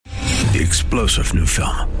The explosive new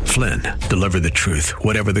film, Flynn, deliver the truth,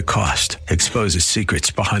 whatever the cost, exposes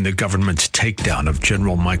secrets behind the government's takedown of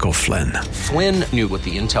General Michael Flynn. Flynn knew what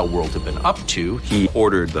the intel world had been up to. He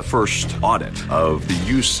ordered the first audit of the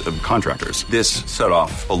use of contractors. This set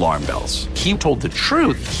off alarm bells. He told the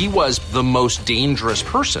truth. He was the most dangerous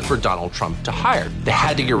person for Donald Trump to hire. They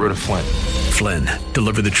had to get rid of Flynn. Flynn,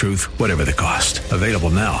 deliver the truth, whatever the cost. Available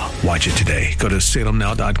now. Watch it today. Go to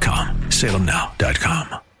salemnow.com.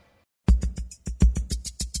 salemnow.com.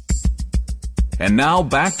 And now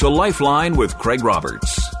back to Lifeline with Craig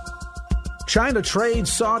Roberts. China trade,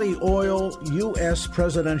 Saudi oil, U.S.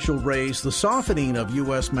 presidential race, the softening of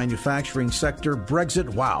U.S. manufacturing sector, Brexit,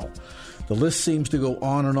 wow. The list seems to go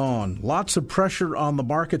on and on. Lots of pressure on the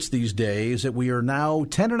markets these days that we are now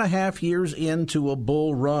 10.5 years into a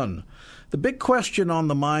bull run. The big question on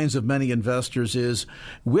the minds of many investors is,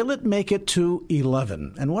 will it make it to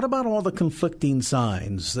 11? And what about all the conflicting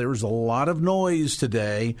signs? There's a lot of noise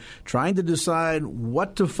today trying to decide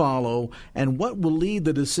what to follow and what will lead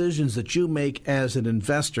the decisions that you make as an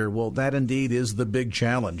investor. Well, that indeed is the big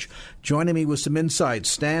challenge. Joining me with some insights,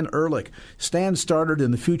 Stan Ehrlich. Stan started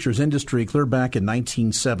in the futures industry clear back in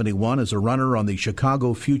 1971 as a runner on the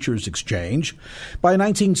Chicago Futures Exchange. By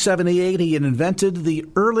 1978, he had invented the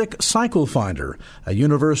Ehrlich Cycle Finder, a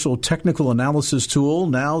universal technical analysis tool,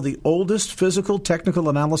 now the oldest physical technical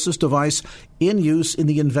analysis device in use in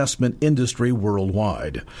the investment industry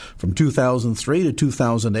worldwide. From 2003 to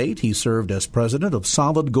 2008, he served as president of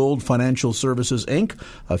Solid Gold Financial Services, Inc.,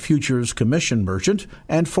 a futures commission merchant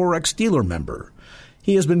and Forex dealer member.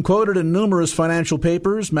 He has been quoted in numerous financial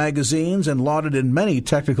papers, magazines, and lauded in many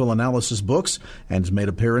technical analysis books, and has made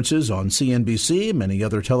appearances on CNBC and many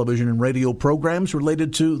other television and radio programs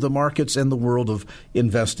related to the markets and the world of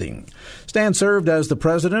investing. Stan served as the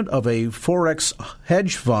president of a Forex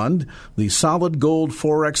hedge fund, the Solid Gold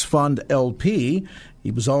Forex Fund LP. He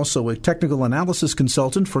was also a technical analysis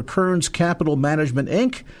consultant for Kearns Capital Management,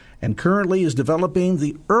 Inc., and currently is developing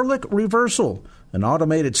the Ehrlich Reversal, an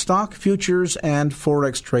automated stock, futures, and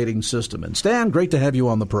Forex trading system. And Stan, great to have you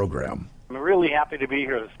on the program. I'm really happy to be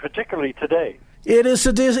here, particularly today. It is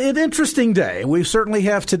an interesting day. We certainly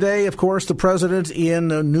have today, of course, the president in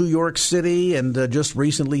New York City, and just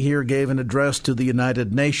recently here gave an address to the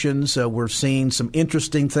United Nations. We're seeing some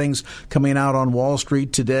interesting things coming out on Wall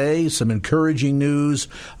Street today, some encouraging news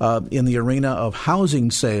in the arena of housing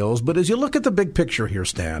sales. But as you look at the big picture here,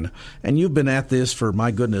 Stan, and you've been at this for, my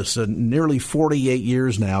goodness, nearly 48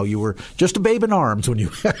 years now. You were just a babe in arms when you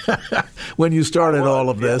when you started all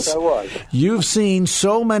of this. Yes, I was. You've seen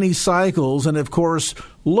so many cycles, and of course,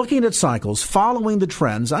 looking at cycles, following the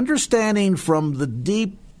trends, understanding from the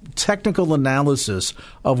deep technical analysis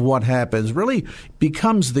of what happens really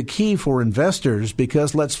becomes the key for investors,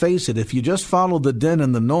 because let's face it, if you just follow the din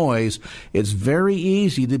and the noise, it's very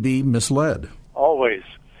easy to be misled. Always.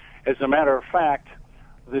 As a matter of fact,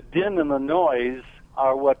 the din and the noise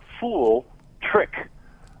are what trick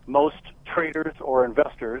most traders or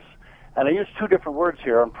investors. And I use two different words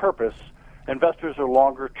here on purpose. Investors are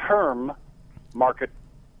longer-term market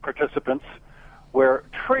participants, where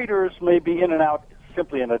traders may be in and out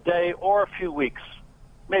simply in a day or a few weeks,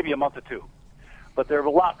 maybe a month or two. But they're a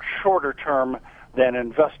lot shorter term than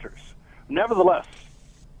investors. Nevertheless,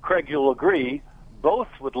 Craig, you'll agree, both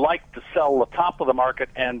would like to sell the top of the market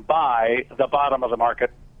and buy the bottom of the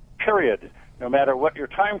market, period, no matter what your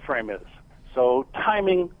time frame is. So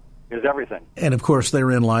timing is everything. And, of course,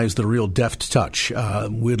 therein lies the real deft touch.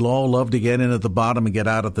 We'd all love to get in at the bottom and get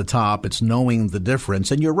out at the top. It's knowing the difference.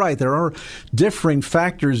 And you're right, there are different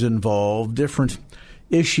factors involved, different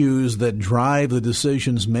issues that drive the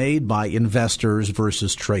decisions made by investors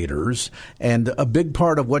versus traders. And a big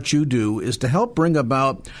part of what you do is to help bring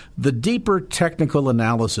about the deeper technical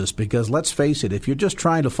analysis, because let's face it, if you're just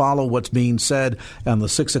trying to follow what's being said on the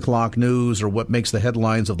 6 o'clock news or what makes the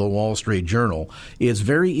headlines of the Wall Street Journal, it's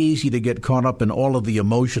very easy to get caught up in all of the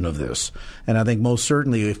emotion of this. And I think most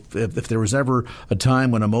certainly if there was ever a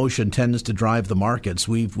time when emotion tends to drive the markets,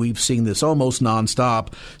 we've seen this almost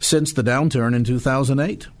nonstop since the downturn in 2008.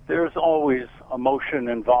 There's always emotion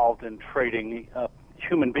involved in trading.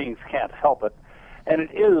 Human beings can't help it. And it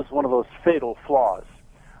is one of those fatal flaws.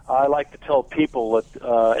 I like to tell people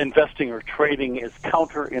that investing or trading is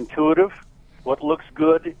counterintuitive. What looks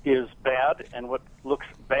good is bad, and what looks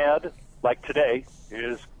bad, like today,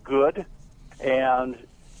 is good. And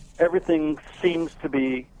everything seems to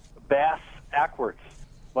be bass-ackwards,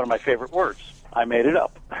 one of my favorite words. I made it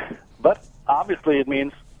up. But obviously it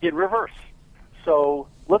means in reverse. So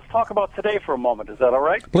let's talk about today for a moment. Is that all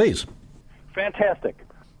right? Please. Fantastic.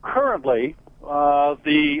 Currently,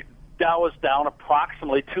 the Dow is down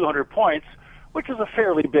approximately 200 points, which is a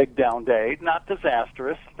fairly big down day, not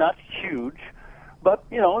disastrous, not huge, but,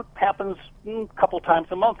 it happens a couple times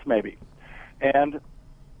a month maybe. And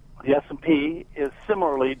the S&P is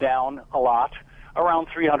similarly down a lot, around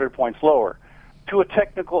 300 points lower. To a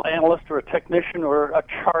technical analyst or a technician or a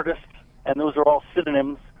chartist, and those are all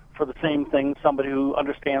synonyms for the same thing, somebody who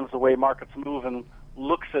understands the way markets move and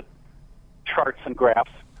looks at charts and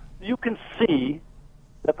graphs, you can see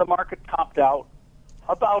that the market topped out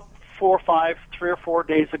about 3 or 4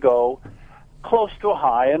 days ago, close to a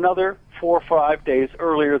high, another 4 or 5 days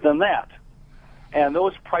earlier than that. And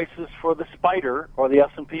those prices for the SPDR, or the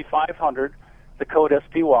S&P 500, the code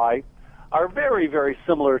SPY, are very, very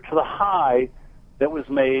similar to the high that was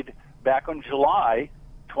made back on July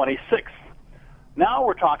 26th. Now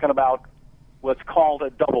we're talking about what's called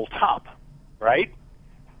a double top, right?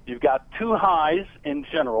 You've got two highs in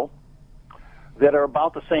general that are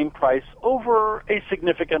about the same price over a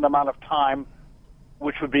significant amount of time,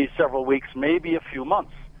 which would be several weeks, maybe a few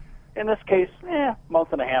months. In this case,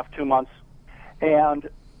 month and a half, 2 months. And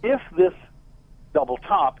if this double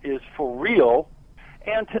top is for real,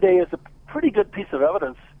 and today is a pretty good piece of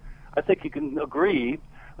evidence, I think you can agree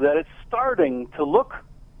that it's starting to look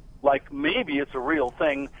like maybe it's a real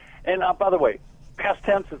thing. And by the way, past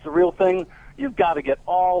tense, it's a real thing. You've got to get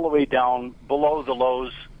all the way down below the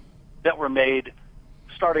lows that were made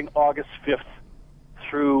starting August 5th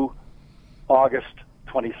through August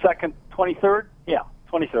 22nd, 23rd? Yeah,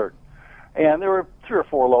 23rd. And there were 3 or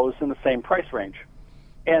 4 lows in the same price range.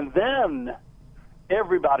 And then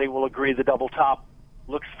everybody will agree the double top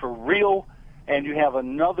looks for real, and you have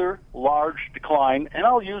another large decline. And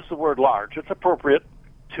I'll use the word large. It's appropriate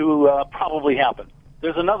to probably happen.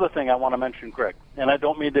 There's another thing I want to mention, Greg, and I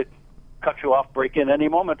don't mean to cut you off, break in any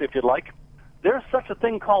moment if you'd like. There's such a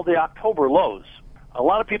thing called the October lows. A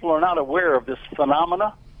lot of people are not aware of this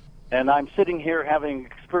phenomena, and I'm sitting here having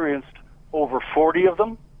experienced over 40 of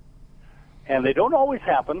them, and they don't always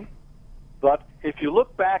happen, but if you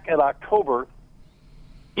look back at October,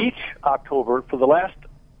 each October for the last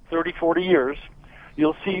 30, 40 years,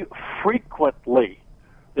 you'll see frequently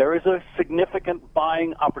there is a significant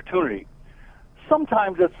buying opportunity.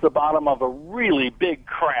 Sometimes it's the bottom of a really big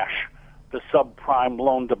crash, the subprime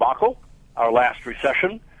loan debacle, our last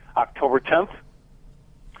recession, October 10th,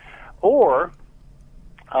 or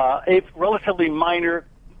a relatively minor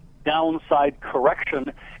downside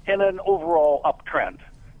correction and an overall uptrend.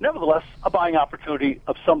 Nevertheless, a buying opportunity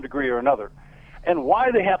of some degree or another. And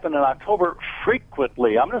why they happen in October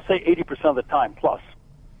frequently, I'm going to say 80% of the time plus,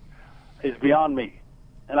 is beyond me.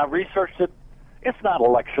 And I've researched it. It's not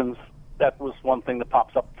elections. That was one thing that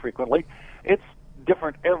pops up frequently. It's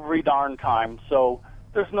different every darn time, so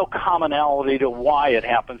there's no commonality to why it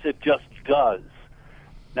happens. It just does.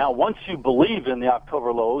 Now, once you believe in the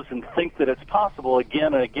October lows and think that it's possible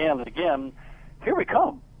again and again and again, here we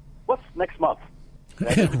come. What's next month?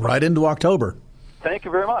 Right into October. Thank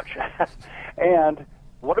you very much. And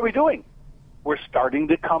what are we doing? We're starting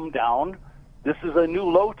to come down. This is a new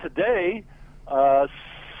low today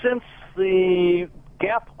since the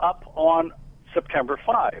gap up on September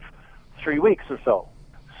 5, 3 weeks or so.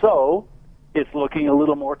 So it's looking a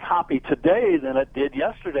little more toppy today than it did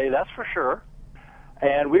yesterday, that's for sure.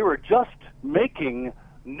 And we were just making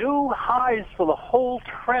new highs for the whole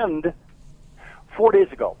trend 4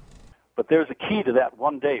 days ago. But there's a key to that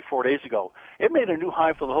one day, 4 days ago. It made a new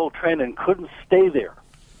high for the whole trend and couldn't stay there.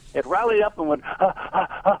 It rallied up and went,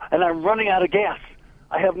 and I'm running out of gas.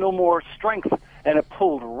 I have no more strength. And it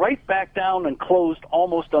pulled right back down and closed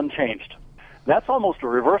almost unchanged. That's almost a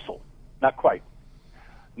reversal. Not quite.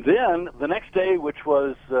 Then the next day, which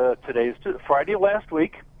was today's Friday of last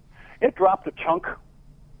week, it dropped a chunk.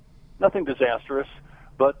 Nothing disastrous.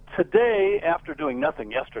 But today, after doing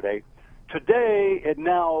nothing yesterday, today it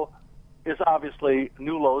now is obviously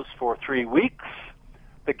new lows for 3 weeks.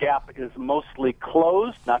 The gap is mostly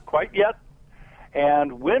closed, not quite yet.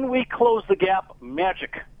 And when we close the gap,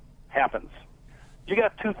 magic happens. You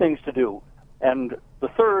got two things to do. And the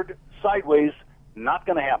third, sideways, not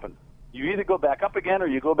going to happen. You either go back up again or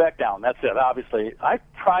you go back down. That's it, obviously. I've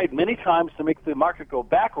tried many times to make the market go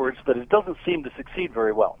backwards, but it doesn't seem to succeed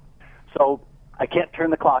very well. So I can't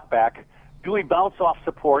turn the clock back. Do we bounce off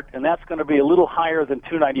support? And that's going to be a little higher than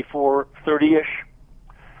 294.30-ish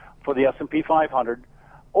for the S&P 500.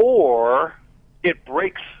 Or it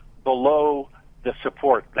breaks below the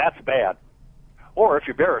support. That's bad. Or if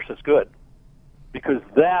you're bearish, it's good. Because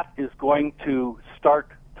that is going to start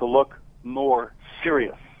to look more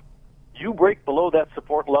serious. You break below that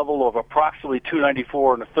support level of approximately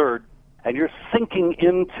 294 1/3, and you're sinking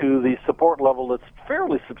into the support level that's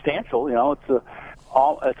fairly substantial. It's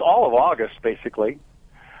all of August, basically.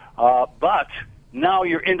 But now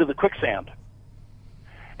you're into the quicksand.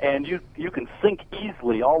 And you can sink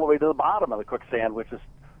easily all the way to the bottom of the quicksand, which is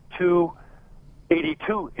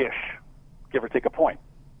 282-ish, give or take a point.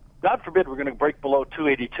 God forbid we're going to break below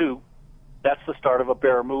 282. That's the start of a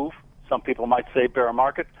bear move. Some people might say bear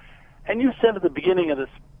market. And you said at the beginning of this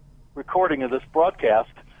recording of this broadcast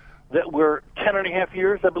that we're 10 and a half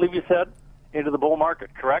years, I believe you said, into the bull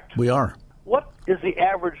market, correct? We are. What is the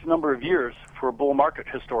average number of years for a bull market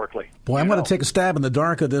historically? Boy, I'm going to take a stab in the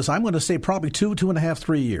dark of this. I'm going to say probably 2.5,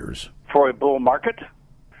 3 years. For a bull market,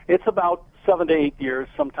 it's about 7 to 8 years,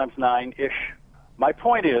 sometimes 9-ish. My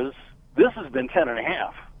point is, this has been 10 and a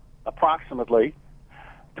half, approximately,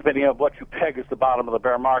 depending on what you peg as the bottom of the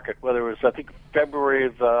bear market, whether it was, I think, February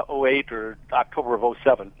of 08 or October of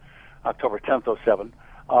 07, October 10th, 07.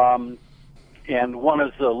 And one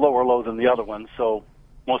is a lower low than the other one, so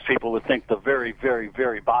most people would think the very, very,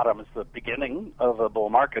 very bottom is the beginning of a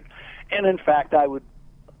bull market. And in fact, I would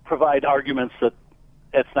provide arguments that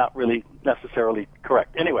it's not really necessarily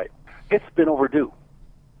correct. Anyway, it's been overdue.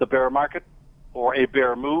 The bear market, or a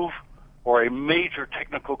bear move, or a major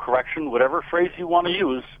technical correction, whatever phrase you want to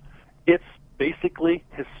use, it's basically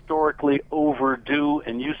historically overdue,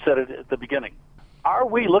 and you said it at the beginning. Are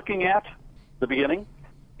we looking at the beginning?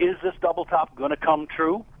 Is this double top going to come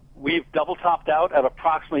true? We've double topped out at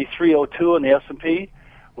approximately 302 in the S&P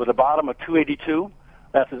with a bottom of 282.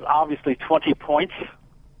 That is obviously 20 points.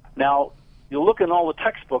 Now, you look in all the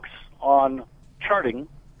textbooks on charting,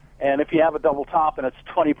 and if you have a double top and it's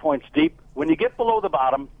 20 points deep, when you get below the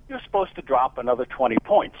bottom, you're supposed to drop another 20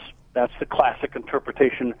 points. That's the classic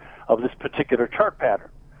interpretation of this particular chart pattern.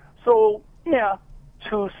 So, yeah,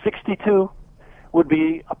 262 would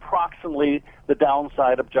be approximately the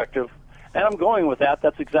downside objective. And I'm going with that.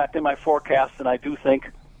 That's exactly my forecast, and I do think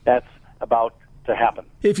that's about to happen.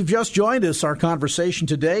 If you've just joined us, our conversation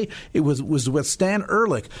today was with Stan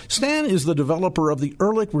Ehrlich. Stan is the developer of the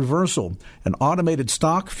Ehrlich Reversal, an automated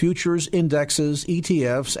stock, futures, indexes,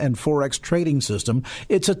 ETFs, and Forex trading system.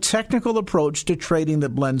 It's a technical approach to trading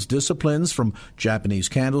that blends disciplines from Japanese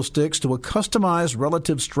candlesticks to a customized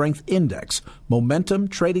relative strength index, momentum,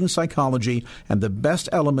 trading psychology, and the best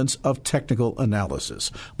elements of technical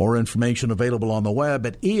analysis. More information available on the web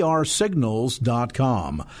at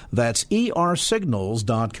ersignals.com. That's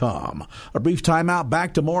ersignals.com. A brief timeout,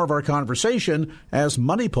 back to more of our conversation as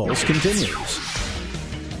Money Pulse continues.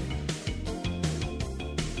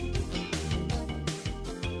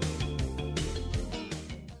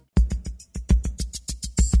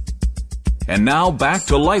 And now back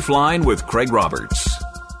to Lifeline with Craig Roberts.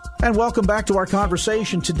 And welcome back to our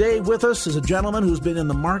conversation. Today with us is a gentleman who's been in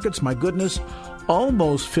the markets, my goodness,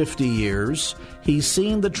 almost 50 years. He's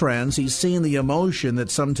seen the trends. He's seen the emotion that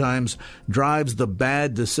sometimes drives the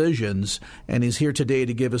bad decisions. And he's here today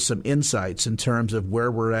to give us some insights in terms of where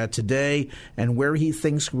we're at today and where he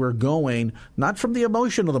thinks we're going, not from the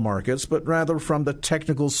emotion of the markets, but rather from the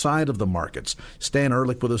technical side of the markets. Stan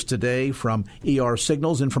Ehrlich with us today from ER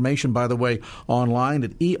Signals. Information, by the way, online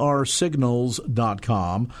at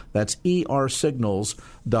ersignals.com. That's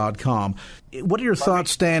ersignals.com. What are your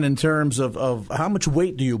thoughts, Stan, in terms of how much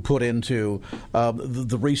weight do you put into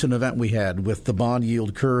the recent event we had with the bond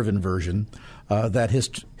yield curve inversion that has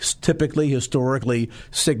typically, historically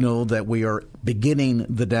signaled that we are beginning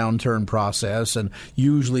the downturn process, and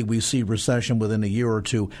usually we see recession within a year or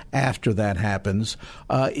two after that happens.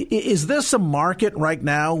 Is this a market right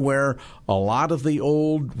now where a lot of the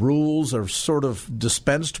old rules are sort of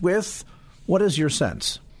dispensed with? What is your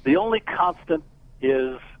sense? The only constant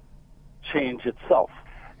is change itself.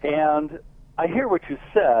 And I hear what you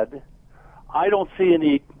said. I don't see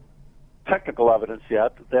any technical evidence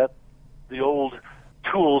yet that the old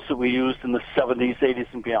tools that we used in the 70s, 80s,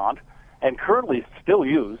 and beyond, and currently still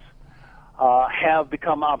use, have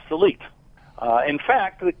become obsolete. In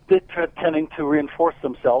fact, they're tending to reinforce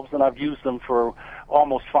themselves, and I've used them for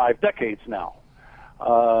almost 5 decades now.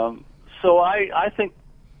 So I think,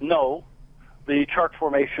 no, the chart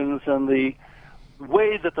formations and the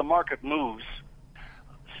way that the market moves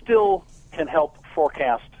still can help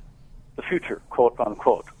forecast the future, quote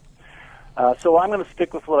unquote. So I'm going to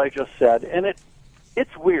stick with what I just said, and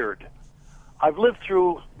it's weird. I've lived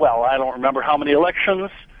through, well, I don't remember how many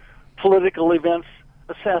elections, political events,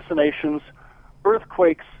 assassinations,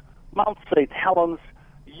 earthquakes, Mount St. Helens,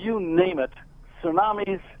 you name it,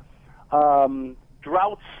 tsunamis,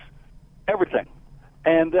 droughts, everything.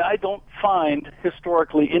 And I don't find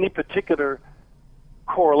historically any particular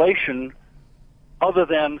correlation other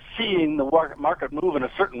than seeing the market move in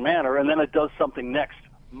a certain manner and then it does something next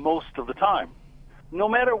most of the time. No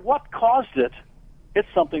matter what caused it, it's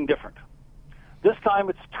something different. This time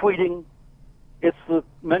it's tweeting. It's the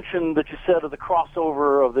mention that you said of the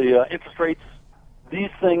crossover of the interest rates. These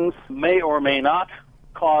things may or may not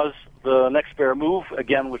cause the next bear move,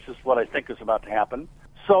 again, which is what I think is about to happen.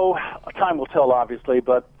 So time will tell, obviously,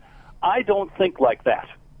 but I don't think like that.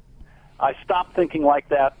 I stopped thinking like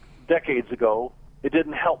that decades ago. It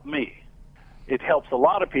didn't help me. It helps a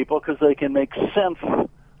lot of people because they can make sense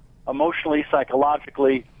emotionally,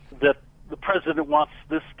 psychologically, that the president wants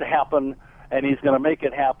this to happen and he's going to make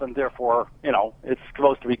it happen. Therefore, it's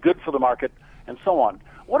supposed to be good for the market and so on.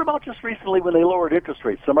 What about just recently when they lowered interest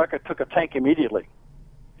rates? The market took a tank immediately.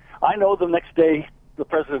 I know the next day the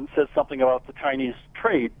president said something about the Chinese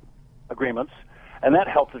trade agreements, and that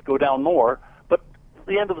helped it go down more. But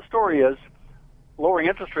the end of the story is lowering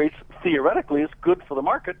interest rates theoretically is good for the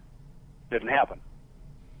market. Didn't happen.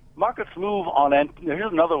 Markets move on, and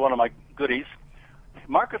here's another one of my goodies.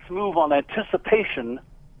 Markets move on anticipation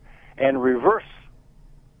and reverse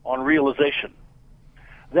on realization.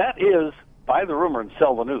 That is buy the rumor and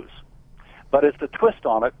sell the news. But it's the twist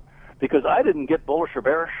on it, because I didn't get bullish or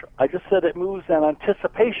bearish. I just said it moves on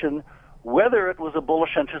anticipation, whether it was a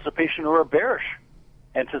bullish anticipation or a bearish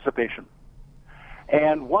anticipation.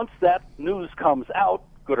 And once that news comes out,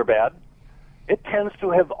 good or bad, it tends to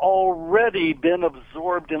have already been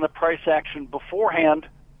absorbed in the price action beforehand.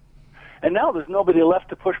 And now there's nobody left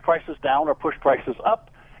to push prices down or push prices up,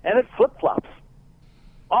 and it flip-flops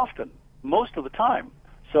often, most of the time.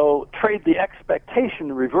 So trade the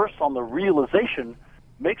expectation, reverse on the realization,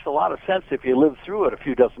 makes a lot of sense if you live through it a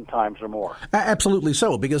few dozen times or more. Absolutely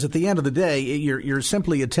so, because at the end of the day, you're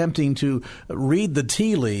simply attempting to read the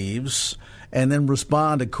tea leaves and then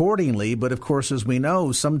respond accordingly. But of course, as we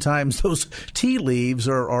know, sometimes those tea leaves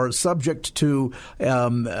are subject to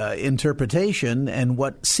interpretation, and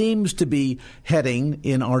what seems to be heading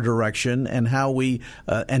in our direction and how we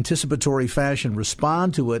anticipatory fashion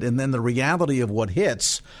respond to it, and then the reality of what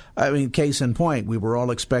hits. I mean, case in point, we were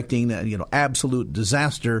all expecting absolute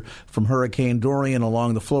disaster from Hurricane Dorian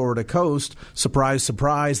along the Florida coast. Surprise,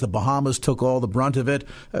 surprise, the Bahamas took all the brunt of it.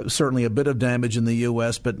 Certainly a bit of damage in the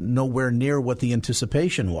U.S., but nowhere near what the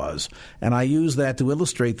anticipation was. And I use that to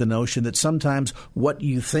illustrate the notion that sometimes what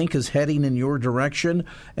you think is heading in your direction,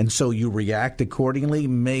 and so you react accordingly,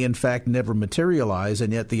 may in fact never materialize,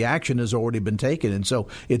 and yet the action has already been taken. And so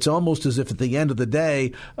it's almost as if at the end of the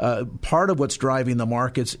day, part of what's driving the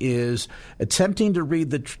markets is attempting to read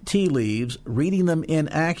the tea leaves, reading them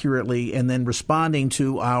inaccurately, and then responding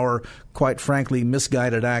to our, quite frankly,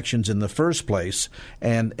 misguided actions in the first place.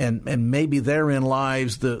 And maybe therein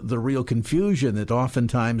lies the real confusion that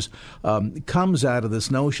oftentimes comes out of this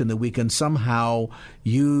notion that we can somehow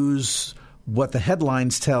use what the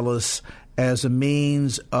headlines tell us as a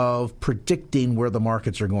means of predicting where the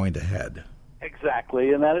markets are going to head.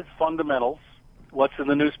 Exactly, and that is fundamentals. What's in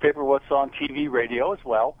the newspaper, what's on TV, radio as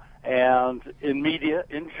well, and in media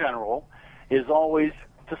in general is always,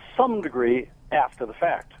 to some degree, after the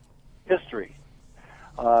fact. History.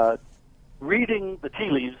 Reading the tea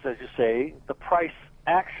leaves, as you say, the price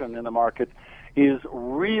action in the market is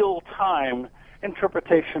real-time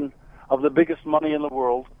interpretation of the biggest money in the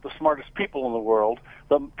world, the smartest people in the world,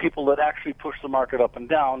 the people that actually push the market up and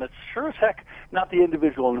down. It's sure as heck not the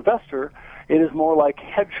individual investor. It is more like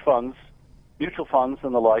hedge funds, mutual funds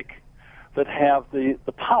and the like, that have the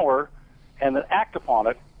power and that act upon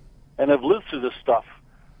it and have lived through this stuff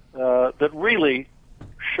that really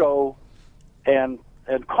show and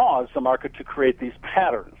cause the market to create these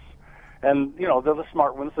patterns. And, they're the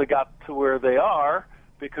smart ones that got to where they are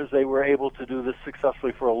because they were able to do this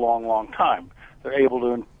successfully for a long, long time. They're able to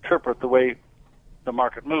interpret the way the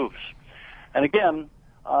market moves. And again,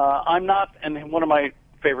 I'm not, and one of my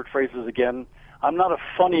favorite phrases again, I'm not a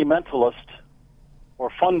fundamentalist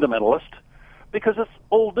or fundamentalist because it's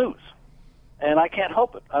old news. And I can't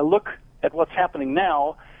help it. I look at what's happening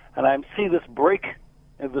now, and I see this break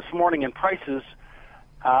this morning in prices.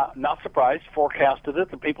 Not surprised, forecasted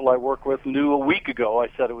it. The people I work with knew a week ago I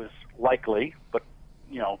said it was likely, but,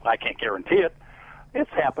 I can't guarantee it. It's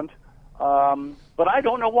happened. But I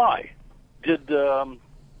don't know why. Did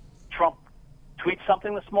Trump tweet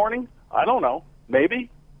something this morning? I don't know. Maybe.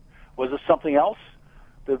 Was it something else?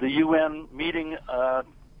 Did the UN meeting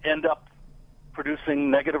end up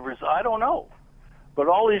producing negative results? I don't know. But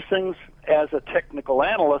all these things, as a technical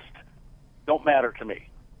analyst, don't matter to me.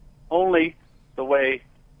 Only the way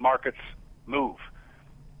markets move.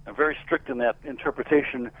 I'm very strict in that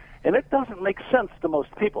interpretation, and it doesn't make sense to most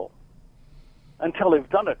people until they've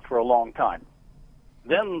done it for a long time.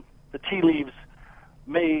 then the tea leaves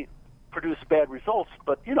may produce bad results.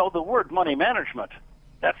 But, the word money management,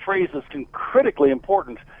 that phrase is critically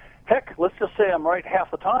important. Heck, let's just say I'm right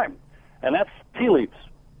half the time, and that's tea leaves.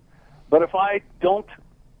 But if I don't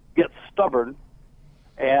get stubborn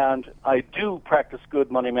and I do practice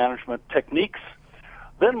good money management techniques,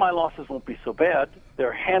 then my losses won't be so bad.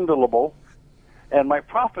 They're handleable. And my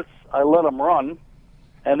profits, I let them run,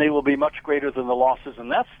 and they will be much greater than the losses.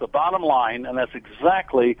 And that's the bottom line, and that's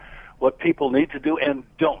exactly what people need to do and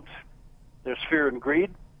don't. There's fear and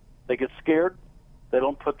greed. They get scared. They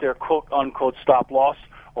don't put their quote-unquote stop loss,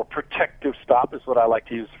 or protective stop is what I like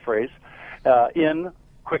to use the phrase, in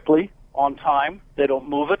quickly, on time. They don't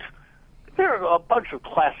move it. There are a bunch of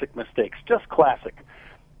classic mistakes, just classic.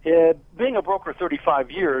 Being a broker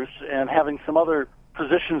 35 years and having some other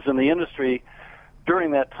positions in the industry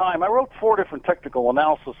during that time, I wrote 4 different technical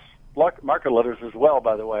analysis market letters as well,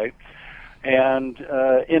 by the way, and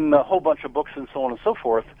in a whole bunch of books and so on and so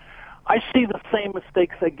forth. I see the same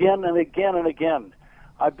mistakes again and again and again.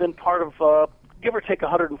 I've been part of, give or take,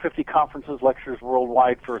 150 conferences, lectures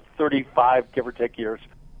worldwide for 35, give or take, years.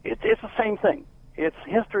 It's the same thing. It's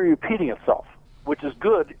history repeating itself, which is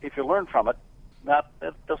good if you learn from it. That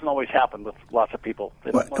doesn't always happen with lots of people.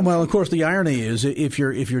 Well, of course, the irony is if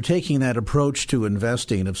you're taking that approach to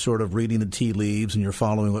investing of sort of reading the tea leaves and you're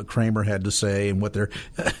following what Cramer had to say and what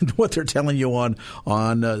they're telling you on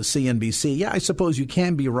CNBC, yeah, I suppose you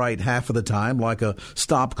can be right half of the time, like a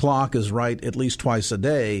stop clock is right at least twice a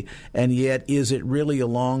day. And yet, is it really a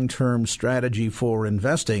long-term strategy for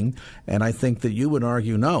investing? And I think that you would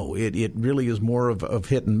argue no. It really is more of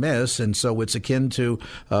hit and miss. And so it's akin to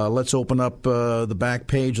let's open up the back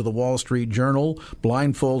page of the Wall Street Journal,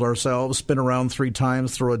 blindfold ourselves, spin around 3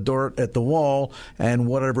 times, throw a dart at the wall, and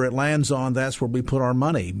whatever it lands on, that's where we put our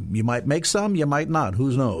money. You might make some, you might not.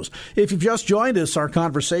 Who knows? If you've just joined us, our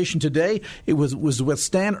conversation today it was with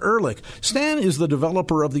Stan Ehrlich. Stan is the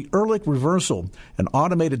developer of the Ehrlich Reversal, an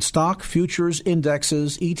automated stock, futures,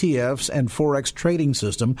 indexes, ETFs, and Forex trading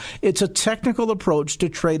system. It's a technical approach to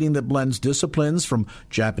trading that blends disciplines from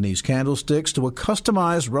Japanese candlesticks to a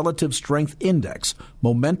customized relative strength index,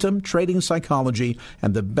 momentum, trading psychology,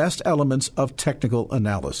 and the best elements of technical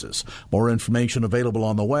analysis. More information available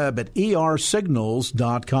on the web at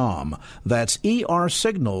ersignals.com. That's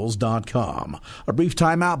ersignals.com. A brief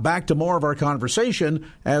timeout, back to more of our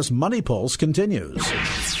conversation as Money Pulse continues.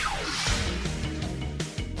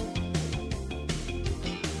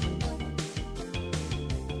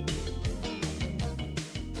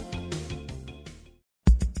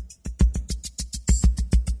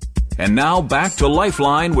 And now back to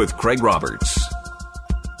Lifeline with Craig Roberts.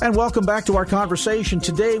 And welcome back to our conversation.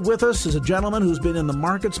 Today with us is a gentleman who's been in the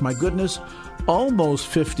markets, my goodness, almost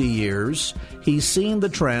 50 years. He's seen the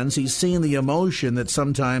trends. He's seen the emotion that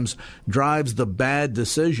sometimes drives the bad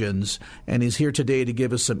decisions. And he's here today to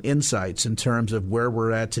give us some insights in terms of where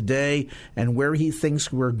we're at today and where he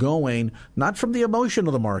thinks we're going, not from the emotion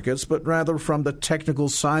of the markets, but rather from the technical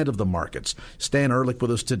side of the markets. Stan Ehrlich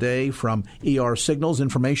with us today from ER Signals.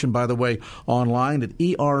 Information, by the way, online at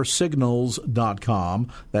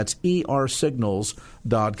ersignals.com. That's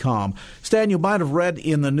ersignals.com. Stan, you might have read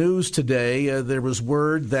in the news today there was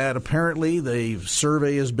word that apparently the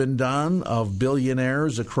survey has been done of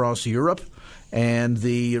billionaires across Europe, and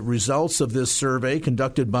the results of this survey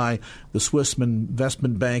conducted by the Swiss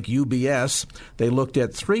investment bank UBS, they looked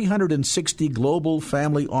at 360 global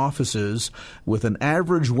family offices with an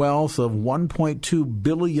average wealth of $1.2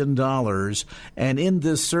 billion. And in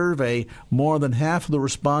this survey, more than half of the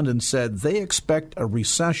respondents said they expect a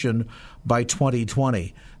recession by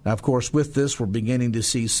 2020. Now, of course, with this, we're beginning to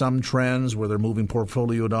see some trends where they're moving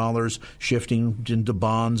portfolio dollars, shifting into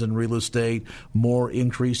bonds and real estate, more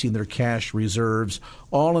increasing their cash reserves,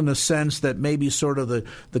 all in a sense that maybe sort of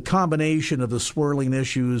the combination of the swirling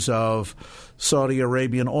issues of Saudi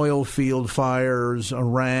Arabian oil field fires,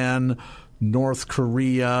 Iran, North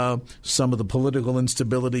Korea, some of the political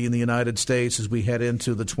instability in the United States as we head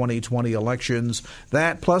into the 2020 elections,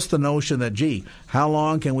 that plus the notion that, gee, how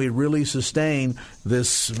long can we really sustain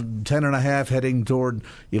this 10.5 heading toward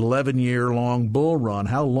 11-year-long bull run?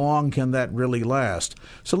 How long can that really last?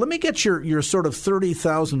 So let me get your sort of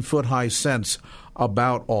 30,000-foot-high sense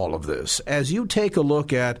about all of this. As you take a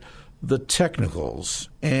look at the technicals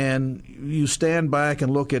and you stand back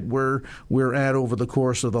and look at where we're at over the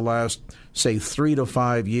course of the last, say, 3 to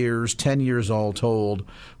 5 years, 10 years all told,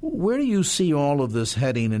 where do you see all of this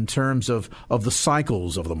heading in terms of the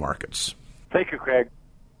cycles of the markets? Thank you, Craig.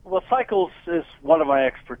 Well, cycles is one of my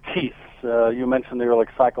expertise. You mentioned the Ehrlich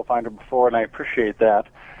Cycle Finder before, and I appreciate that.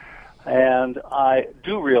 And I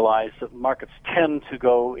do realize that markets tend to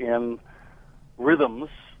go in rhythms.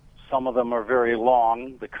 Some of them are very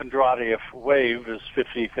long. The Kondratiev wave is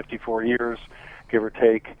 54 years, give or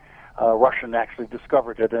take. Russian actually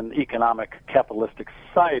discovered it in economic capitalistic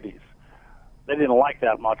societies. They didn't like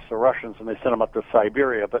that much, the Russians, and they sent them up to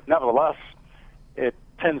Siberia. But nevertheless, it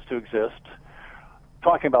tends to exist.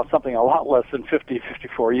 Talking about something a lot less than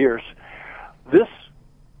 54 years. This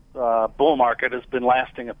bull market has been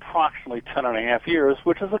lasting approximately 10.5 years,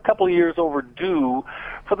 which is a couple of years overdue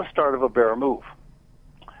for the start of a bear move.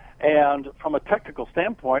 And from a technical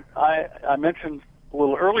standpoint, I mentioned a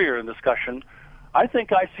little earlier in discussion, I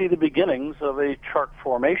think I see the beginnings of a chart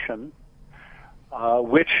formation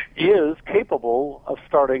which is capable of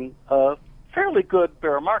starting a fairly good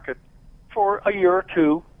bear market for a year or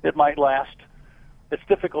two. It might last. It's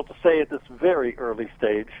difficult to say at this very early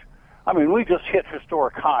stage. I mean, we just hit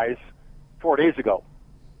historic highs 4 days ago.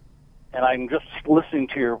 And I'm just listening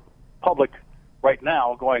to your public right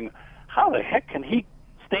now going, how the heck can he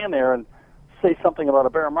stand there and say something about a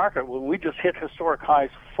bear market when we just hit historic highs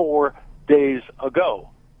 4 days ago?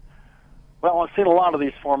 Well, I've seen a lot of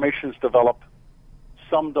these formations develop.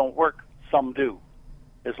 Some don't work, some do.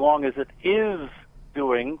 As long as it is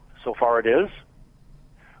doing, so far it is,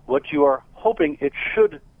 what you are hoping it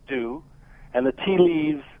should do, and the tea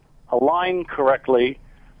leaves align correctly,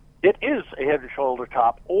 it is a head and shoulder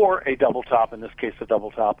top or a double top, in this case a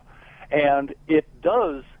double top, and it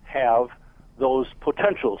does have those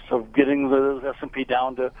potentials of getting the S&P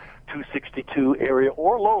down to 262 area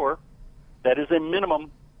or lower. That is a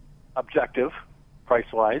minimum objective,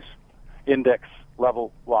 price-wise, index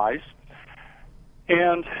level-wise.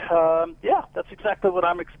 And, yeah, that's exactly what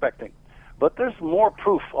I'm expecting. But there's more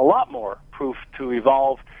proof, a lot more proof to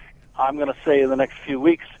evolve, I'm going to say, in the next few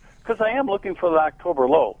weeks, because I am looking for the October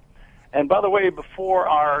low. And by the way, before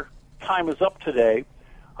our time is up today,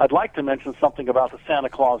 I'd like to mention something about the Santa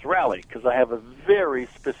Claus rally, because I have a very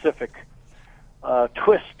specific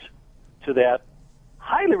twist to that,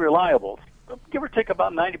 highly reliable. Give or take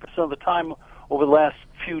about 90% of the time over the last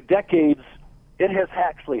few decades, it has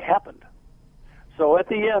actually happened. So at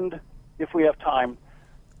the end, if we have time,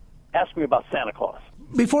 ask me about Santa Claus.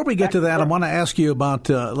 Before we get to that, I want to ask you about,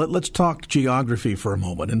 let's talk geography for a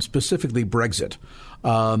moment, and specifically Brexit.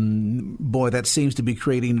 Boy, that seems to be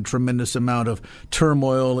creating a tremendous amount of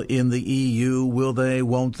turmoil in the EU. Will they,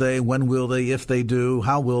 won't they, when will they, if they do,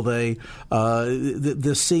 how will they?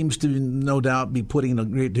 This seems to no doubt be putting a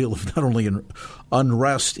great deal of not only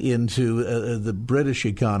unrest into the British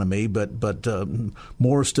economy, but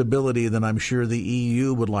more stability than I'm sure the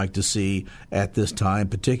EU would like to see at this time,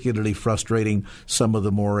 particularly frustrating some of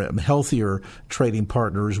the more healthier trading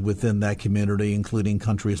partners within that community, including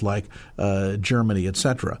countries like Germany,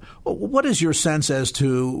 etc. What is your sense as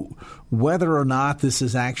to whether or not this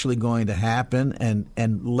is actually going to happen?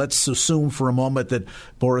 And let's assume for a moment that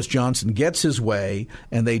Boris Johnson gets his way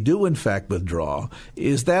and they do, in fact, withdraw.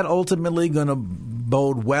 Is that ultimately going to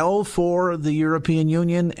bode well for the European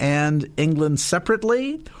Union and England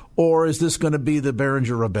separately? Or is this going to be the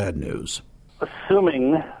Behringer of bad news?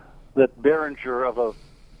 Assuming that Behringer of a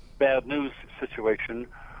bad news situation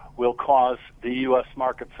will cause the U.S.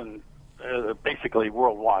 markets and basically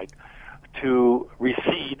worldwide to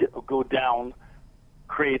recede, go down,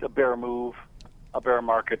 create a bear move, a bear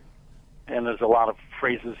market, and there's a lot of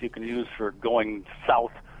phrases you can use for going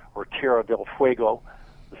south or Tierra del Fuego,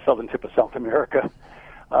 the southern tip of South America.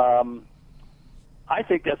 I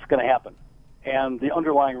think that's going to happen. And the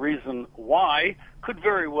underlying reason why could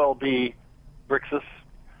very well be Brexit.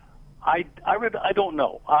 I don't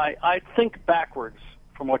know. I think backwards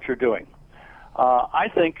from what you're doing. I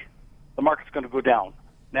think the market's going to go down.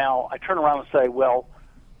 Now, I turn around and say, well,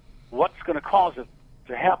 what's going to cause it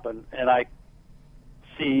to happen? And I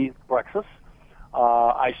see Brexit.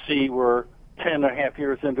 I see we're 10.5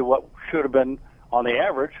 years into what should have been, on the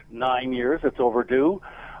average, 9 years. It's overdue.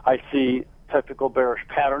 I see technical bearish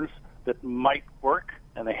patterns that might work,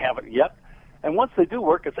 and they haven't yet. And once they do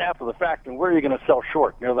work, it's after the fact. And where are you going to sell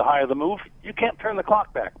short? Near the high of the move? You can't turn the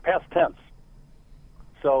clock back, past tense.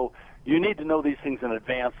 So you need to know these things in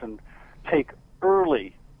advance and take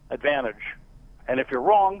early advantage. And if you're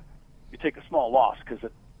wrong, you take a small loss because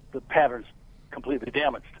the pattern's completely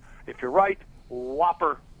damaged. If you're right,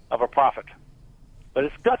 whopper of a profit. But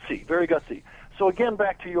it's gutsy, very gutsy. So again,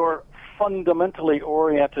 back to your fundamentally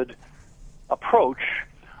oriented approach,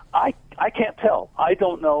 I can't tell. I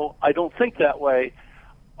don't know. I don't think that way.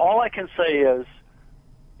 All I can say is,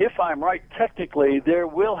 if I'm right technically, there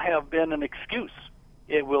will have been an excuse.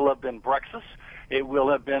 It will have been Brexit. It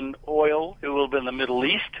will have been oil. It will have been the Middle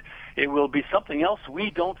East. It will be something else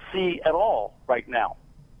we don't see at all right now.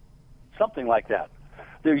 Something like that.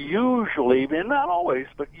 There usually, and not always,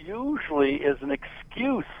 but usually is an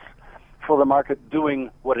excuse for the market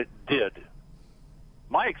doing what it did.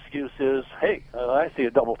 My excuse is, hey, I see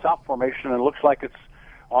a double top formation and it looks like it's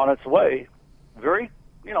on its way. Very,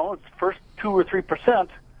 it's first 2 or 3%,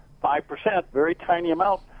 5%, very tiny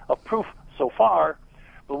amount of proof so far.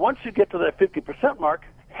 But once you get to that 50% mark,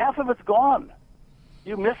 half of it's gone.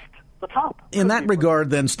 You missed the top. In that regard,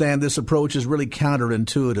 then, Stan, this approach is really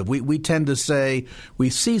counterintuitive. We tend to say we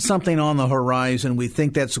see something on the horizon, we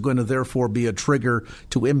think that's going to therefore be a trigger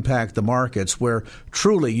to impact the markets, where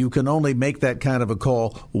truly you can only make that kind of a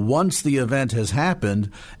call once the event has happened,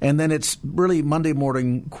 and then it's really Monday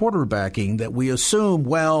morning quarterbacking that we assume,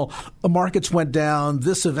 well, the markets went down,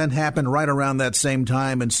 this event happened right around that same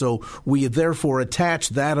time, and so we therefore attach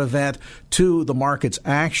that event to the market's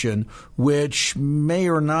action, which may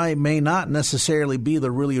not necessarily be the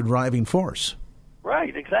really driving force.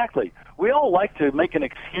 Right, exactly. We all like to make an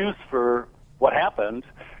excuse for what happened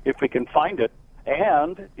if we can find it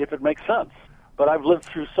and if it makes sense. But I've lived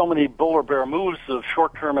through so many bull or bear moves of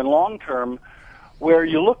short-term and long-term where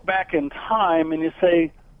you look back in time and you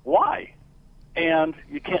say, why? And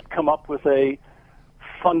you can't come up with a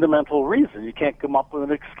fundamental reason. You can't come up with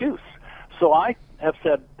an excuse. So I have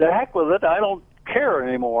said, the heck with it, I don't care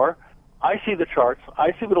anymore. I see the charts.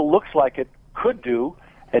 I see what it looks like it could do.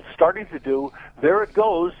 It's starting to do. There it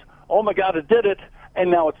goes. Oh, my God, it did it,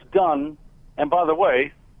 and now it's done. And by the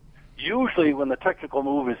way, usually when the technical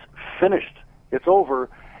move is finished, it's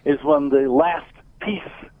over, is when the last piece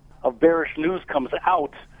of bearish news comes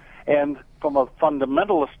out. And from a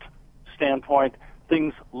fundamentalist standpoint,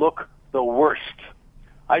 things look the worst.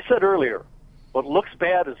 I said earlier, what looks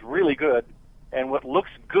bad is really good, and what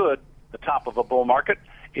looks good, the top of a bull market,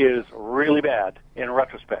 is really bad in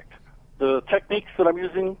retrospect. The techniques that I'm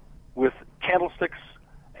using with candlesticks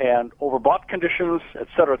and overbought conditions, et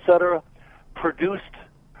cetera, produced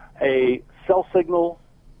a sell signal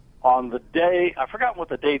on the day, I forgot what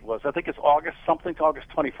the date was, I think it's August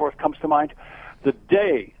 24th comes to mind, the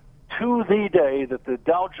day that the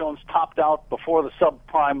Dow Jones topped out before the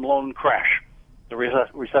subprime loan crash, the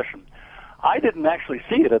recession. I didn't actually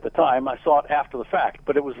see it at the time. I saw it after the fact,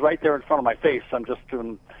 but it was right there in front of my face. I'm just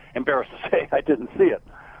too embarrassed to say I didn't see it.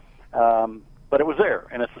 But it was there,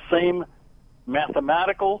 and it's the same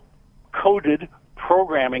mathematical, coded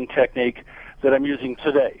programming technique that I'm using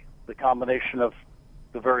today, the combination of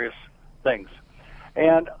the various things.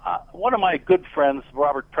 And one of my good friends,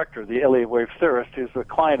 Robert Prechter, the Elliott wave theorist, who's a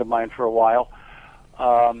client of mine for a while,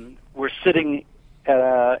 we're sitting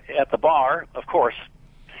at the bar, of course,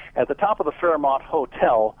 at the top of the Fairmont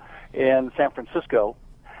Hotel in San Francisco,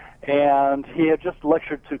 and he had just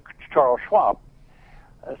lectured to Charles Schwab.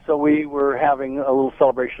 So we were having a little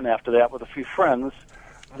celebration after that with a few friends.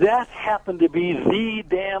 That happened to be the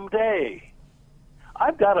damn day.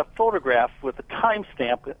 I've got a photograph with a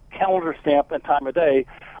timestamp, calendar stamp, and time of day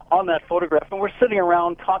on that photograph, and we're sitting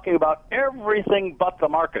around talking about everything but the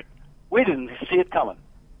market. We didn't see it coming.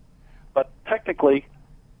 But technically,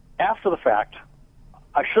 after the fact,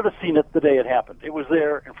 I should have seen it the day it happened. It was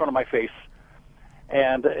there in front of my face.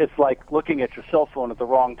 And it's like looking at your cell phone at the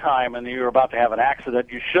wrong time and you're about to have an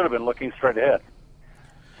accident. You should have been looking straight ahead.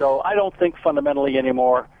 So I don't think fundamentally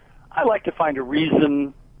anymore. I like to find a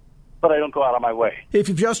reason, but I don't go out of my way. If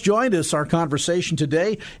you've just joined us, our conversation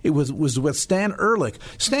today was with Stan Ehrlich.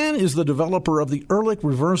 Stan is the developer of the Ehrlich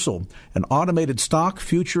Reversal, an automated stock,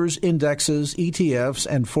 futures, indexes, ETFs,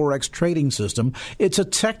 and Forex trading system. It's a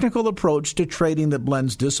technical approach to trading that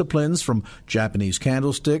blends disciplines from Japanese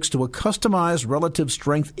candlesticks to a customized relative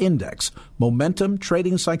strength index, momentum,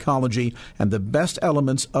 trading psychology, and the best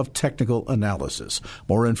elements of technical analysis.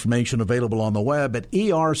 More information available on the web at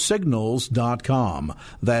ersignals.com.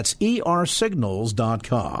 That's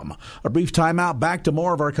ersignals.com. A brief timeout, back to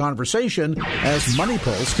more of our conversation as Money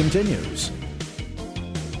Pulse continues.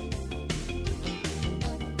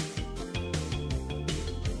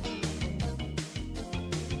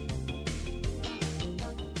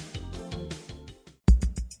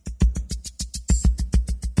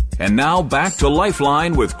 And now back to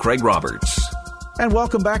Lifeline with Craig Roberts. And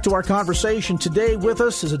welcome back to our conversation. Today with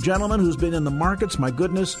us is a gentleman who's been in the markets, my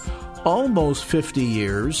goodness, almost 50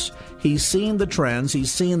 years. He's seen the trends.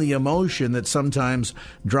 He's seen the emotion that sometimes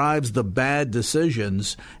drives the bad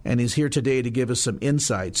decisions. And he's here today to give us some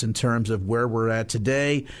insights in terms of where we're at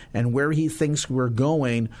today and where he thinks we're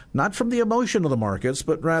going, not from the emotion of the markets,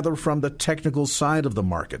 but rather from the technical side of the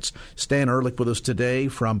markets. Stan Ehrlich with us today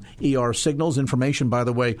from ER Signals. Information, by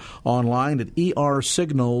the way, online at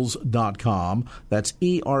ersignals.com. That's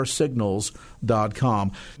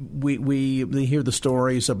ersignals.com. We hear the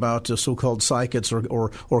stories about so-called psychics or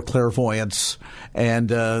clairvoyants, and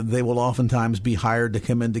they will oftentimes be hired to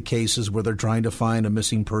come into cases where they're trying to find a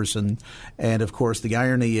missing person. And, of course, the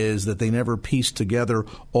irony is that they never piece together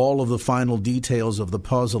all of the final details of the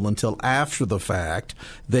puzzle until after the fact.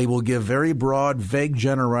 They will give very broad, vague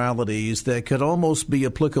generalities that could almost be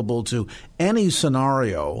applicable to any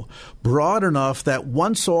scenario, broad enough that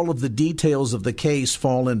once all of the details of the case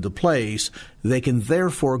fall into place, they can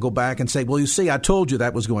therefore go back and say, well, you see, I told you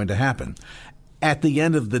that was going to happen. At the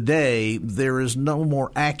end of the day, there is no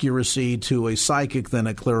more accuracy to a psychic than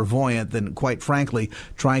a clairvoyant than, quite frankly,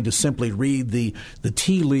 trying to simply read the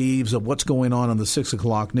tea leaves of what's going on in the 6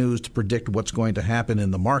 o'clock news to predict what's going to happen in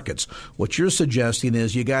the markets. What you're suggesting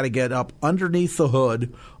is you got to get up underneath the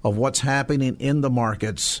hood of what's happening in the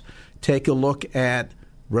markets, take a look at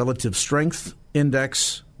relative strength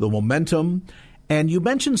index, the momentum. And you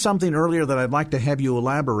mentioned something earlier that I'd like to have you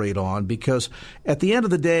elaborate on, because at the end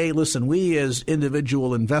of the day, listen, we as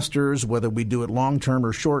individual investors, whether we do it long-term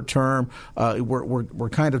or short-term, we're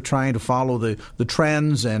kind of trying to follow the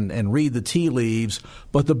trends and read the tea leaves.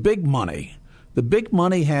 But the big money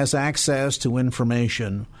has access to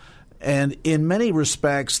information. And in many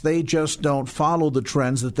respects, they just don't follow the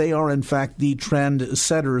trends, that they are, in fact, the trend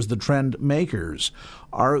setters, the trend makers.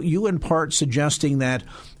 Are you in part suggesting that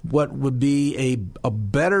what would be a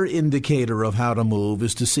better indicator of how to move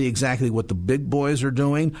is to see exactly what the big boys are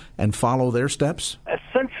doing and follow their steps?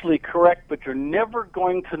 Essentially correct, but you're never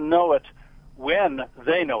going to know it when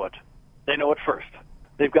they know it. They know it first.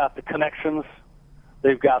 They've got the connections.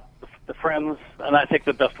 They've got the friends, and I think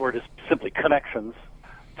the best word is simply connections,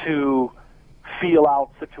 to feel out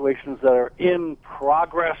situations that are in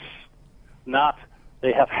progress, not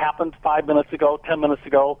they have happened 5 minutes ago, 10 minutes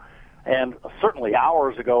ago, and certainly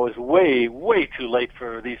hours ago is way, way too late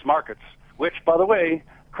for these markets, which, by the way,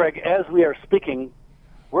 Craig, as we are speaking,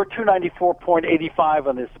 we're 294.85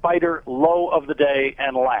 on the spider low of the day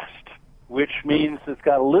and last, which means it's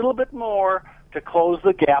got a little bit more to close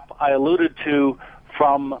the gap I alluded to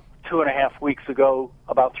from 2.5 weeks ago,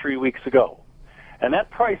 about 3 weeks ago. And that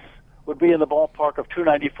price would be in the ballpark of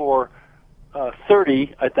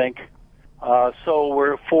 294.30, I think. So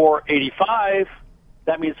we're 485.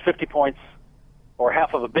 That means 50 points or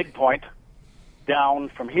half of a big point down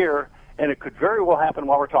from here, and it could very well happen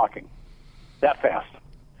while we're talking. That fast.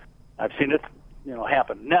 I've seen it,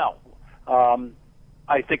 happen. Now,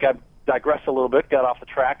 I think I digressed a little bit, got off the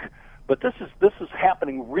track, but this is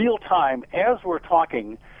happening real time as we're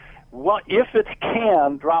talking. Well, if it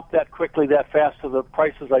can drop that quickly, that fast to the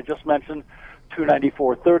prices I just mentioned,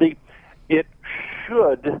 294.30, it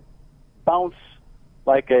should bounce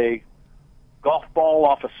like a golf ball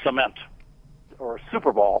off of cement, or a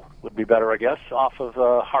super ball would be better, I guess, off of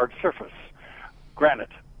a hard surface,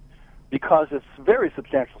 granite, because it's very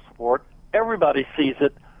substantial support. Everybody sees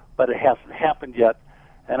it, but it hasn't happened yet.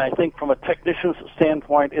 And I think from a technician's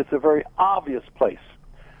standpoint, it's a very obvious place.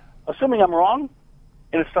 Assuming I'm wrong,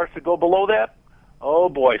 and it starts to go below that, oh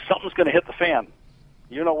boy, something's going to hit the fan.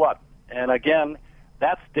 You know what? And again,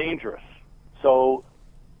 that's dangerous. So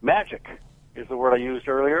magic is the word I used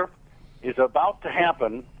earlier, is about to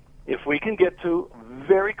happen if we can get to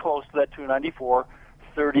very close to that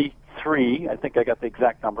 294.33, I think I got the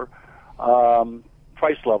exact number,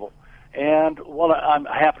 price level. And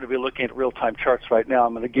I happen to be looking at real-time charts right now.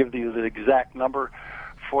 I'm going to give you the exact number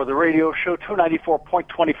for the radio show,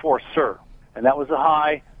 294.24, sir. And that was a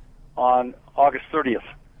high on August 30th.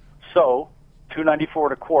 So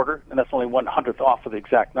 294.25, and that's only 1/100th off of the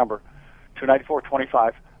exact number.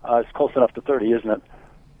 294.25 is close enough to 30, isn't it?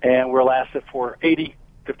 And we're last at 480,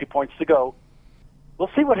 50 points to go. We'll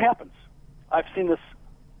see what happens. I've seen this,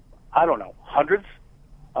 I don't know, hundreds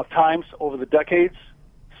of times over the decades.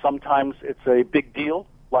 Sometimes it's a big deal,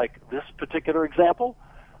 like this particular example.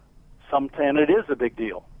 Sometimes it is a big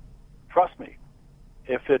deal. Trust me.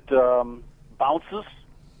 If it bounces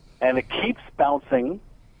and it keeps bouncing,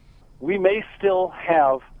 we may still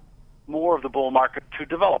have more of the bull market to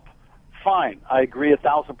develop. Fine, I agree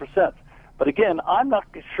 1,000%. But again, I'm not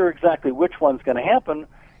sure exactly which one's going to happen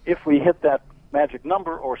if we hit that magic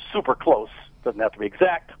number or super close. Doesn't have to be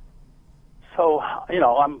exact. So,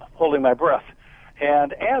 I'm holding my breath.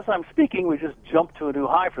 And as I'm speaking, we just jumped to a new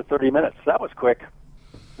high for 30 minutes. That was quick.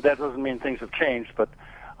 That doesn't mean things have changed, but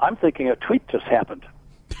I'm thinking a tweet just happened.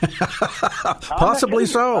 Possibly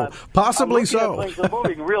so. Possibly so. Things are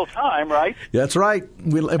moving real time, right? That's right.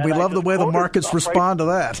 We love the way the markets respond to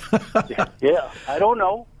that. Yeah, I don't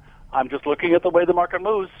know. I'm just looking at the way the market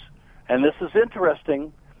moves. And this is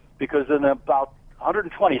interesting because in about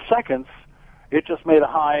 120 seconds, it just made a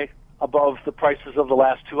high above the prices of the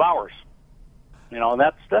last 2 hours. And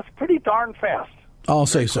that's pretty darn fast. I'll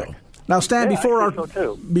say so. Now, Stan, before our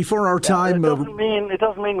time, it doesn't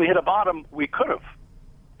mean we hit a bottom. We could have.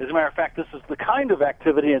 As a matter of fact, this is the kind of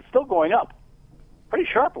activity, and it's still going up pretty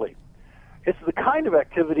sharply. It's the kind of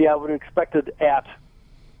activity I would have expected at,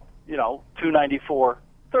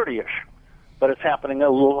 294.30-ish, but it's happening a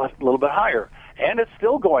little bit higher, and it's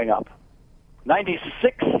still going up.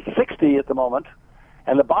 96.60 at the moment,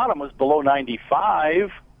 and the bottom was below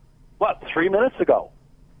 95. 3 minutes ago?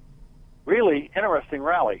 Really interesting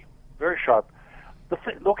rally, very sharp.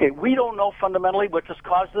 We don't know fundamentally what just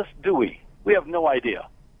caused this, do we? We have no idea.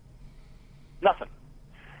 Nothing.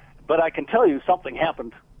 But I can tell you something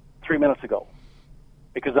happened 3 minutes ago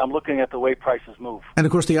because I'm looking at the way prices move. And,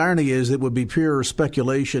 of course, the irony is it would be pure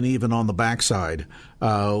speculation even on the backside.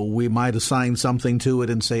 We might assign something to it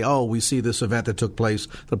and say, we see this event that took place.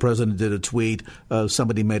 The president did a tweet.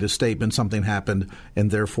 Somebody made a statement. Something happened.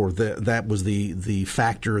 And, therefore, that was the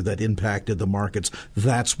factor that impacted the markets.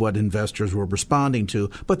 That's what investors were responding to.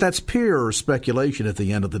 But that's pure speculation at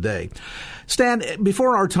the end of the day. Stan,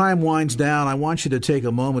 before our time winds down, I want you to take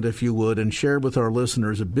a moment, if you would, and share with our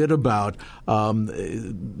listeners a bit about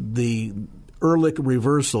the Ehrlich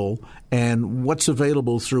reversal and what's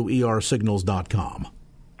available through ersignals.com.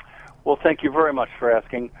 Well, thank you very much for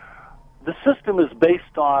asking. The system is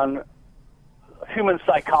based on human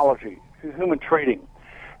psychology, human trading,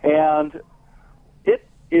 and it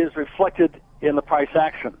is reflected in the price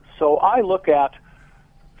action. So I look at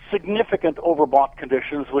significant overbought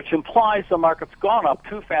conditions, which implies the market's gone up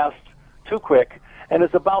too fast, too quick, and is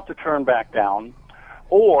about to turn back down,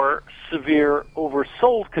 or severe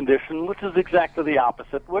oversold condition, which is exactly the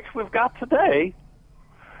opposite, which we've got today.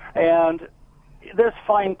 And there's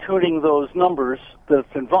fine-tuning those numbers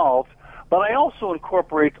that's involved, but I also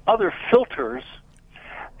incorporate other filters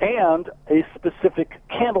and a specific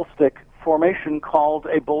candlestick formation called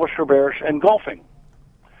a bullish or bearish engulfing.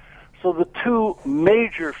 So the two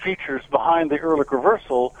major features behind the Ehrlich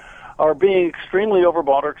reversal are being extremely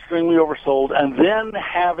overbought or extremely oversold, and then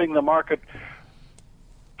having the market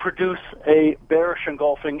produce a bearish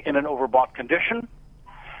engulfing in an overbought condition.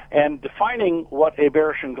 And defining what a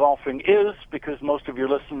bearish engulfing is, because most of your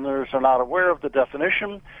listeners are not aware of the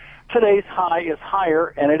definition, today's high is higher,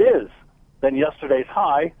 and it is, than yesterday's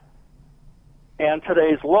high, and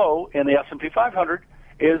today's low in the S&P 500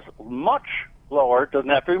 is much lower, doesn't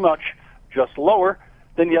have to be much, just lower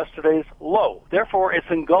than yesterday's low. Therefore, it's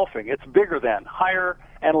engulfing. It's bigger than, higher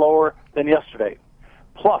and lower than yesterday.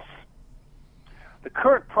 Plus, the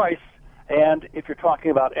current price, and if you're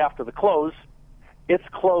talking about after the close, it's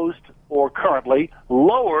closed or currently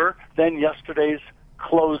lower than yesterday's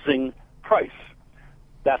closing price.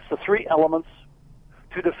 That's the three elements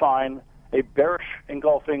to define a bearish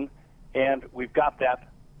engulfing, and we've got that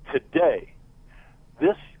today.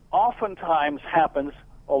 This oftentimes happens,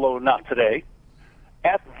 although not today,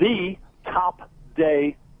 at the top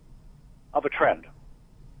day of a trend.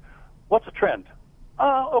 What's a trend?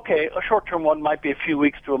 A short-term one might be a few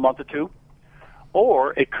weeks to a month or two,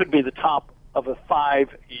 or it could be the top of a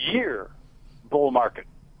 5-year bull market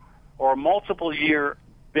or a multiple-year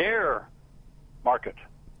bear market.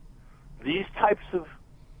 These types of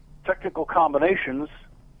technical combinations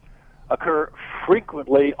occur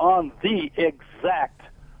frequently on the exact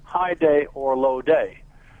high day or low day.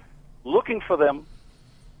 Looking for them,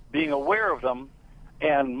 being aware of them,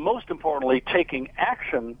 and most importantly, taking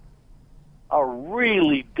action are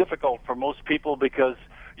really difficult for most people because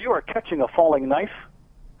you are catching a falling knife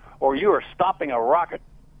or you are stopping a rocket.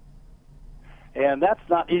 And that's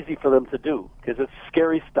not easy for them to do because it's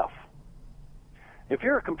scary stuff. If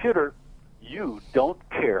you're a computer, you don't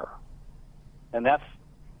care. And that's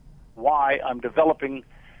why I'm developing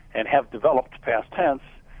and have developed past tense.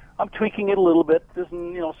 I'm tweaking it a little bit.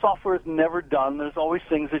 Software is never done. There's always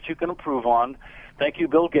things that you can improve on. Thank you,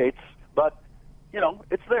 Bill Gates. But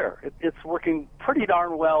it's there. It's working pretty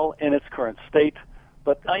darn well in its current state.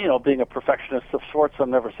 But, being a perfectionist of sorts, I'm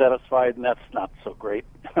never satisfied, and that's not so great.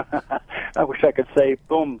 I wish I could say,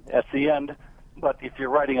 boom, at the end. But if you're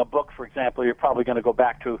writing a book, for example, you're probably going to go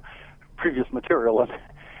back to previous material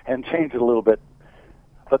and change it a little bit.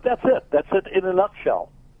 But that's it. That's it in a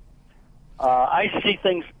nutshell. I see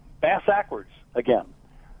things backwards again.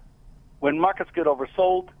 When markets get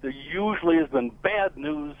oversold, there usually has been bad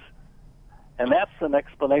news, and that's an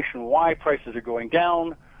explanation why prices are going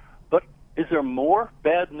down. But is there more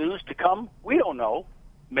bad news to come? We don't know.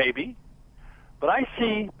 Maybe. But I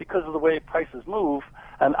see, because of the way prices move,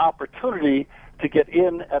 an opportunity to get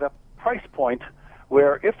in at a price point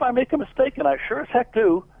where if I make a mistake, and I sure as heck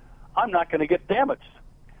do, I'm not going to get damaged.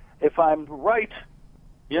 If I'm right,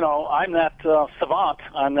 I'm that savant.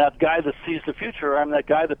 I'm that guy that sees the future. I'm that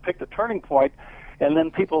guy that picked a turning point. And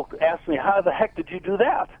then people ask me, how the heck did you do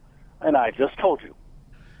that? And I just told you.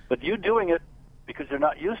 But you doing it because you're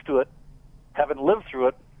not used to it, haven't lived through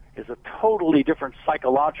it, is a totally different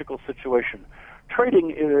psychological situation.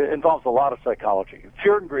 Trading involves a lot of psychology.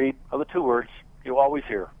 Fear and greed are the two words you always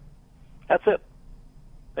hear. That's it.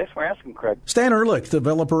 Thanks for asking, Craig. Stan Ehrlich,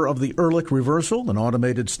 developer of the Ehrlich Reversal, an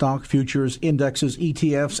automated stock, futures, indexes,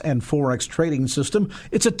 ETFs, and Forex trading system.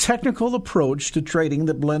 It's a technical approach to trading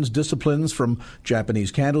that blends disciplines from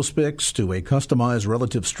Japanese candlesticks to a customized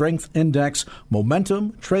relative strength index,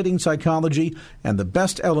 momentum, trading psychology, and the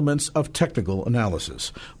best elements of technical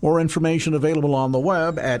analysis. More information available on the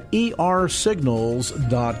web at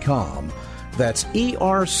ersignals.com. That's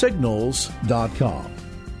ersignals.com.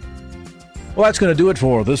 Well, that's going to do it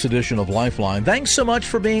for this edition of Lifeline. Thanks so much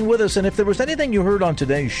for being with us. And if there was anything you heard on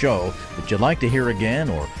today's show that you'd like to hear again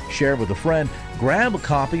or share with a friend, grab a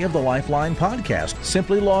copy of the Lifeline podcast.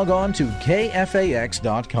 Simply log on to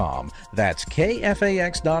KFAX.com. That's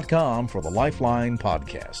KFAX.com for the Lifeline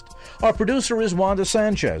podcast. Our producer is Wanda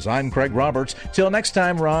Sanchez. I'm Craig Roberts. Till next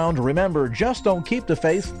time round, remember, just don't keep the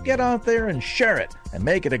faith. Get out there and share it and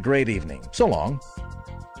make it a great evening. So long.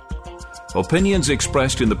 Opinions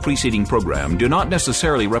expressed in the preceding program do not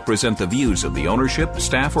necessarily represent the views of the ownership,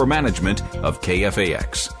 staff, or management of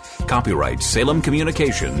KFAX. Copyright Salem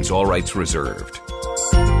Communications, all rights reserved.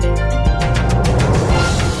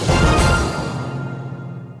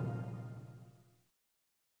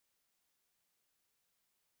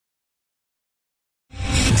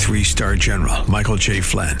 Three-star General Michael J.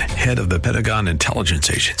 Flynn, head of the Pentagon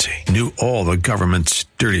Intelligence Agency, knew all the government's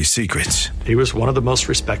dirty secrets. He was one of the most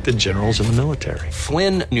respected generals in the military.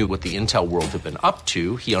 Flynn knew what the intel world had been up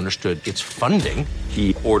to. He understood its funding.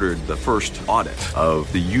 He ordered the first audit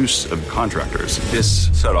of the use of contractors. This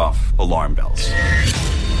set off alarm bells.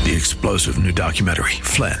 The explosive new documentary,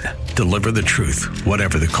 Flynn, Deliver the Truth,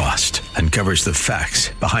 Whatever the Cost, uncovers the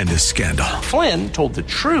facts behind this scandal. Flynn told the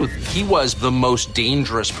truth. He was the most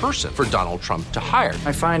dangerous person for Donald Trump to hire.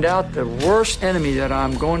 I find out the worst enemy that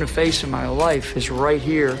I'm going to face in my life is right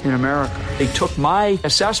here in America. They took my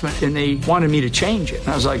assessment and they wanted me to change it. And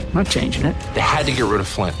I was like, I'm not changing it. They had to get rid of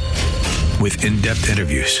Flynn. With in-depth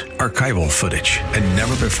interviews, archival footage, and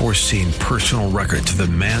never-before-seen personal records of the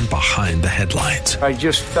man behind the headlines. I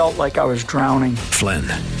just felt like I was drowning. Flynn,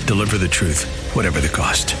 Deliver the Truth, Whatever the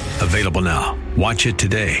Cost. Available now. Watch it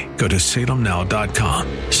today. Go to salemnow.com.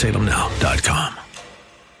 salemnow.com.